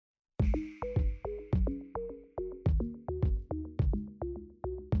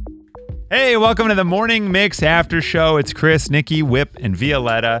Hey, welcome to the Morning Mix After Show. It's Chris, Nikki, Whip, and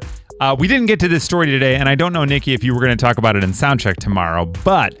Violetta. We didn't get to this story today, and I don't know, Nikki, if you were going to talk about it in Soundcheck tomorrow,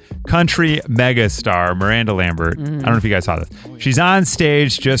 but country megastar Miranda Lambert, I don't know if you guys saw this. She's on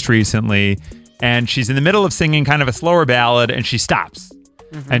stage just recently, and she's in the middle of singing kind of a slower ballad, and she stops.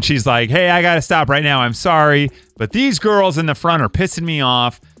 And she's like, hey, I got to stop right now. I'm sorry, but these girls in the front are pissing me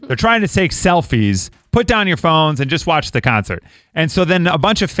off. They're trying to take selfies. Put down your phones and just watch the concert. And so then a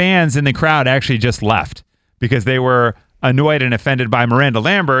bunch of fans in the crowd actually just left because they were annoyed and offended by Miranda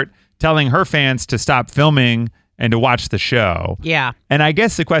Lambert telling her fans to stop filming and to watch the show. Yeah. And I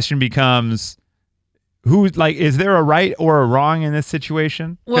guess the question becomes, is there a right or a wrong in this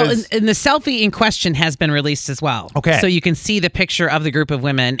situation? Well, and the selfie in question has been released as well. Okay. So you can see the picture of the group of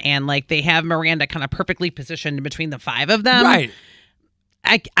women, and they have Miranda kind of perfectly positioned between the five of them. Right.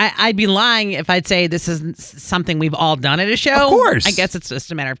 I'd be lying if I'd say this isn't something we've all done at a show. Of course. I guess it's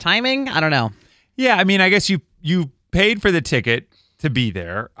just a matter of timing. I don't know. Yeah, I mean, I guess you paid for the ticket to be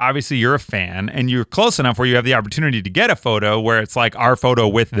there. Obviously, you're a fan, and you're close enough where you have the opportunity to get a photo where it's like our photo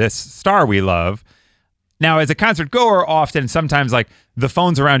with this star we love. Now, as a concert goer, often, sometimes, the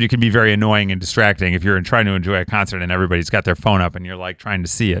phones around you can be very annoying and distracting if you're trying to enjoy a concert and everybody's got their phone up and you're, trying to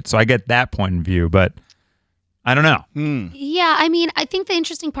see it. So I get that point of view, but I don't know. Yeah, I mean, I think the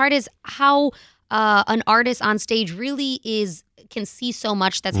interesting part is how an artist on stage really can see so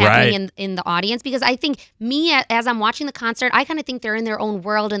much that's happening in the audience. Because I think as I'm watching the concert, I kind of think they're in their own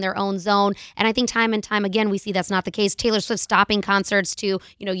world, in their own zone. And I think time and time again, we see that's not the case. Taylor Swift stopping concerts to,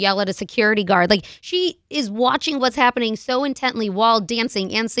 yell at a security guard. She is watching what's happening so intently while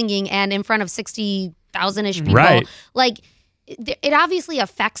dancing and singing and in front of 60,000-ish people. Right. It obviously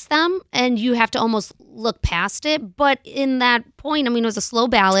affects them, and you have to almost look past it. But in that point, I mean, it was a slow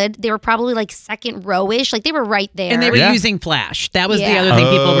ballad. They were probably second row-ish. They were right there. And they were using flash. That was the other thing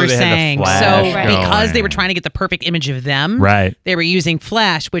people were saying. So because they were trying to get the perfect image of them, they were using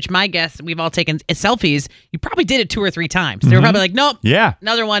flash, which my guess, we've all taken selfies. You probably did it 2 or 3 times. They were probably like, nope,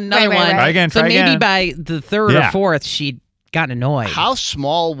 another one. Try again, so maybe again. by the 3rd or 4th, she'd gotten annoyed. How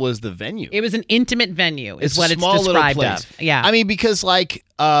small was the venue? It was an intimate venue, is what it's small described little place. of. Yeah. I mean, because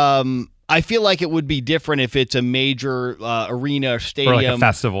I feel like it would be different if it's a major arena or stadium. Or a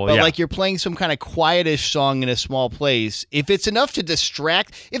festival, but you're playing some kind of quietish song in a small place. If it's enough to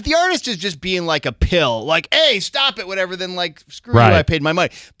distract, if the artist is just being like a pill, hey, stop it, whatever, then screw you, I paid my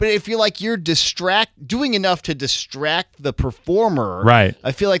money. But if you're doing enough to distract the performer,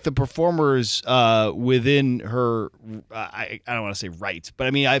 I feel like the performer's within her, I don't want to say rights, but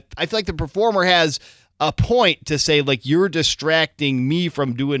I mean, I feel like the performer has a point to say, you're distracting me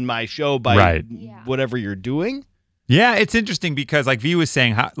from doing my show by whatever you're doing. Yeah, it's interesting because V was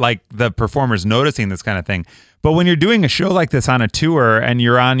saying how, the performers noticing this kind of thing. But when you're doing a show like this on a tour and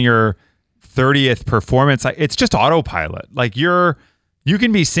you're on your 30th performance, it's just autopilot. You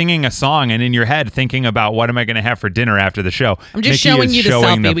can be singing a song and in your head thinking about what am I going to have for dinner after the show. I'm just showing you the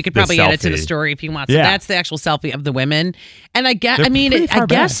selfie. We could probably add it to the story if you want. So that's the actual selfie of the women. And I guess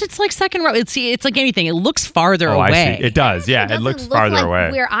it's like second row. It's like anything. It looks farther away. I see. It does. Yeah, it looks farther away.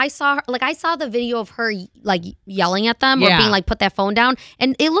 Where I saw her, I saw the video of her yelling at them or being put that phone down,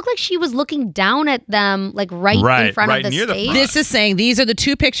 and it looked like she was looking down at them right in front of the stage. This is saying these are the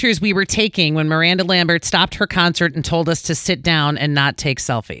 2 pictures we were taking when Miranda Lambert stopped her concert and told us to sit down and not take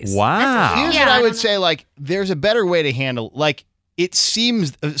selfies. Wow. Here's what I would say, there's a better way to handle, it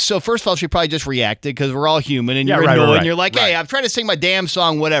seems, so first of all, she probably just reacted because we're all human and you're annoyed and you're like, hey, I'm trying to sing my damn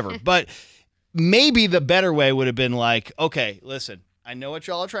song, whatever. But maybe the better way would have been okay, listen, I know what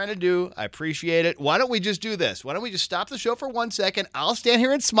y'all are trying to do. I appreciate it. Why don't we just do this? Why don't we just stop the show for 1 second? I'll stand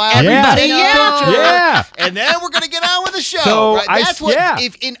here and smile. Everybody, and then we're going to get on with the show. So That's what, I know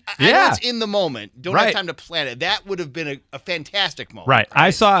it's in the moment. Don't have time to plan it. That would have been a fantastic moment. Right. I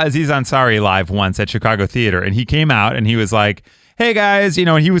saw Aziz Ansari live once at Chicago Theater, and he came out and he was like, hey guys,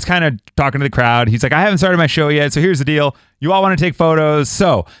 and he was kind of talking to the crowd. He's like, I haven't started my show yet, so here's the deal. You all want to take photos,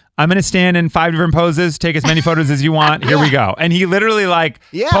 so I'm going to stand in 5 different poses, take as many photos as you want. Here we go. And he literally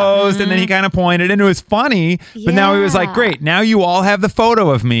posed and then he kind of pointed and it was funny. But now he was like, great. Now you all have the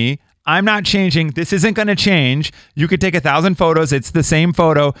photo of me. I'm not changing. This isn't going to change. You could take 1,000 photos. It's the same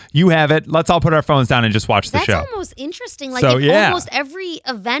photo. You have it. Let's all put our phones down and just watch the show. That's almost interesting. Almost every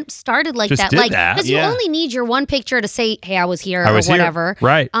event started like just that. Because you only need your one picture to say, hey, I was here or whatever. Here.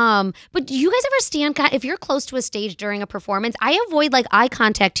 Right. But do you guys ever stand, if you're close to a stage during a performance, I avoid eye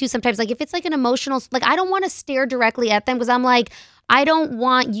contact too sometimes. If it's an emotional, I don't want to stare directly at them because I'm I don't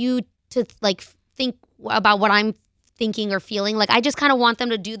want you to think about what I'm thinking or feeling. Like, I just kind of want them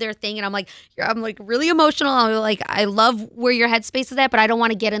to do their thing, and I'm like really emotional. I'm like, I love where your headspace is at, but I don't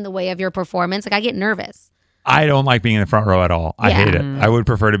want to get in the way of your performance. Like, I get nervous. I don't like being in the front row at all. I hate it. I would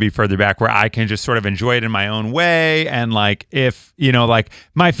prefer to be further back where I can just sort of enjoy it in my own way. And like, if, like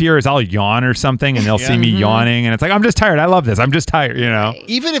my fear is I'll yawn or something and they'll see me yawning and it's like, I'm just tired. I love this. I'm just tired,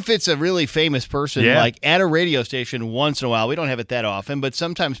 Even if it's a really famous person, like at a radio station once in a while, we don't have it that often, but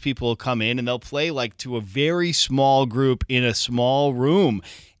sometimes people will come in and they'll play like to a very small group in a small room.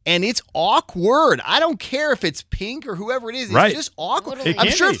 And it's awkward. I don't care if it's Pink or whoever it is. It's just awkward.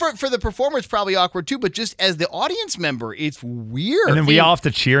 I'm sure for the performer it's probably awkward too, but just as the audience member, it's weird. And then we all have to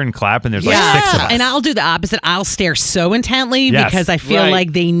cheer and clap, and there's like 6 of us. And I'll do the opposite. I'll stare so intently because I feel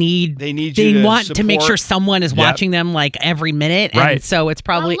like they want to make sure someone is watching them like every minute. And so it's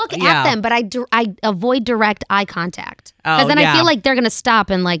probably I'll look at them, but I avoid direct eye contact. Because then I feel like they're gonna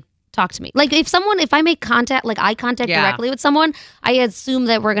stop and like talk to me. Like if I make contact, like eye contact directly with someone, I assume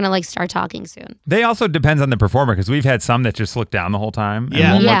that we're going to like start talking soon. They also depends on the performer, because we've had some that just look down the whole time.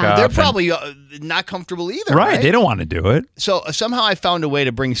 They're probably not comfortable either. Right. They don't want to do it. So somehow I found a way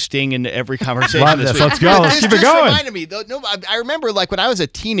to bring Sting into every conversation. Love this. Let's go. Let's keep it going. Reminded me, I remember like when I was a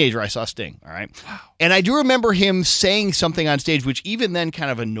teenager, I saw Sting. All right. And I do remember him saying something on stage, which even then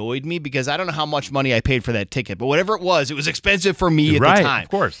kind of annoyed me because I don't know how much money I paid for that ticket, but whatever it was expensive for me at the time. Of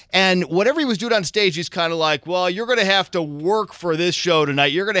course. And whatever he was doing on stage, he's kind of like, well, you're going to have to work for this show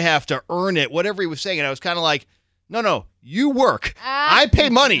tonight. You're going to have to earn it, whatever he was saying. And I was kind of like, no, you work. I pay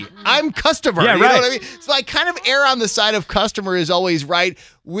money. I'm customer. Yeah, you know what I mean? So I kind of err on the side of customer is always right,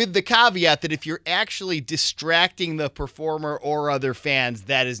 with the caveat that if you're actually distracting the performer or other fans,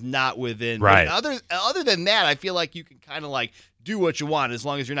 that is not within. Right. Other than that, I feel like you can kind of like do what you want as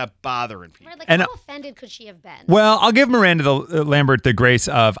long as you're not bothering people. Like, how offended could she have been? Well, I'll give Miranda Lambert the grace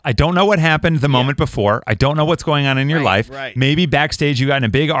of, I don't know what happened the moment before. I don't know what's going on in your life. Right. Maybe backstage you got in a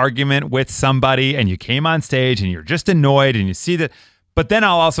big argument with somebody and you came on stage and you're just annoyed and you see that. But then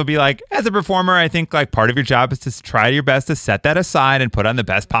I'll also be like, as a performer, I think like part of your job is to try your best to set that aside and put on the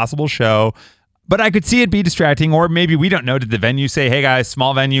best possible show. But I could see it be distracting, or maybe we don't know. Did the venue say, hey guys,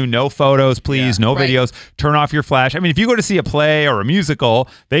 small venue, no photos, please, no videos, turn off your flash? I mean, if you go to see a play or a musical,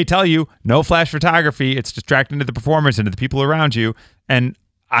 they tell you no flash photography. It's distracting to the performers and to the people around you. And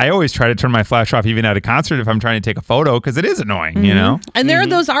I always try to turn my flash off even at a concert if I'm trying to take a photo, because it is annoying, And there are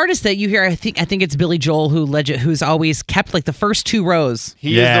those artists that you hear. I think it's Billy Joel who's always kept like the first 2 rows.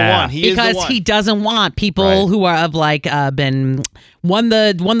 He is the one. Because he doesn't want people who have like been won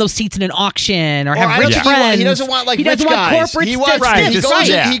those seats in an auction or have rich friends. He doesn't want like he doesn't rich want guys. corporate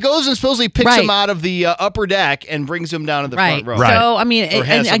He goes and supposedly picks Right. them out of the upper deck and brings them down to the front row. Right. So I mean,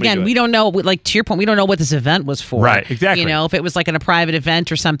 and again, we don't know. Like to your point, we don't know what this event was for. Right. Exactly. If it was like in a private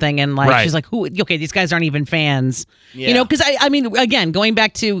event or something, and like she's like, "Who? Okay, these guys aren't even fans." Yeah. Because I mean, again, going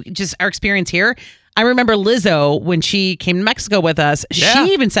back to just our experience here. I remember Lizzo when she came to Mexico with us. Yeah.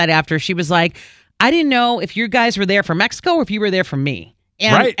 She even said after, she was like, "I didn't know if you guys were there for Mexico or if you were there for me."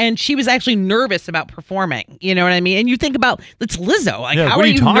 And she was actually nervous about performing. You know what I mean? And you think about, it's Lizzo. Like, how are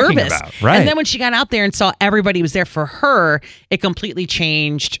you nervous? Right. And then when she got out there and saw everybody was there for her, it completely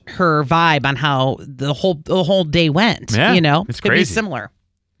changed her vibe on how the whole day went. Yeah, It's crazy. Be similar.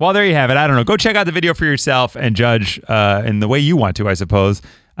 Well, there you have it. I don't know. Go check out the video for yourself and judge in the way you want to, I suppose,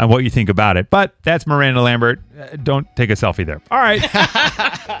 on what you think about it. But that's Miranda Lambert. Don't take a selfie there. All right.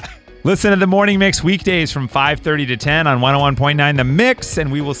 Listen to The Morning Mix weekdays from 5:30 to 10 on 101.9 The Mix,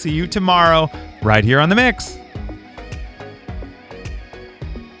 and we will see you tomorrow right here on The Mix.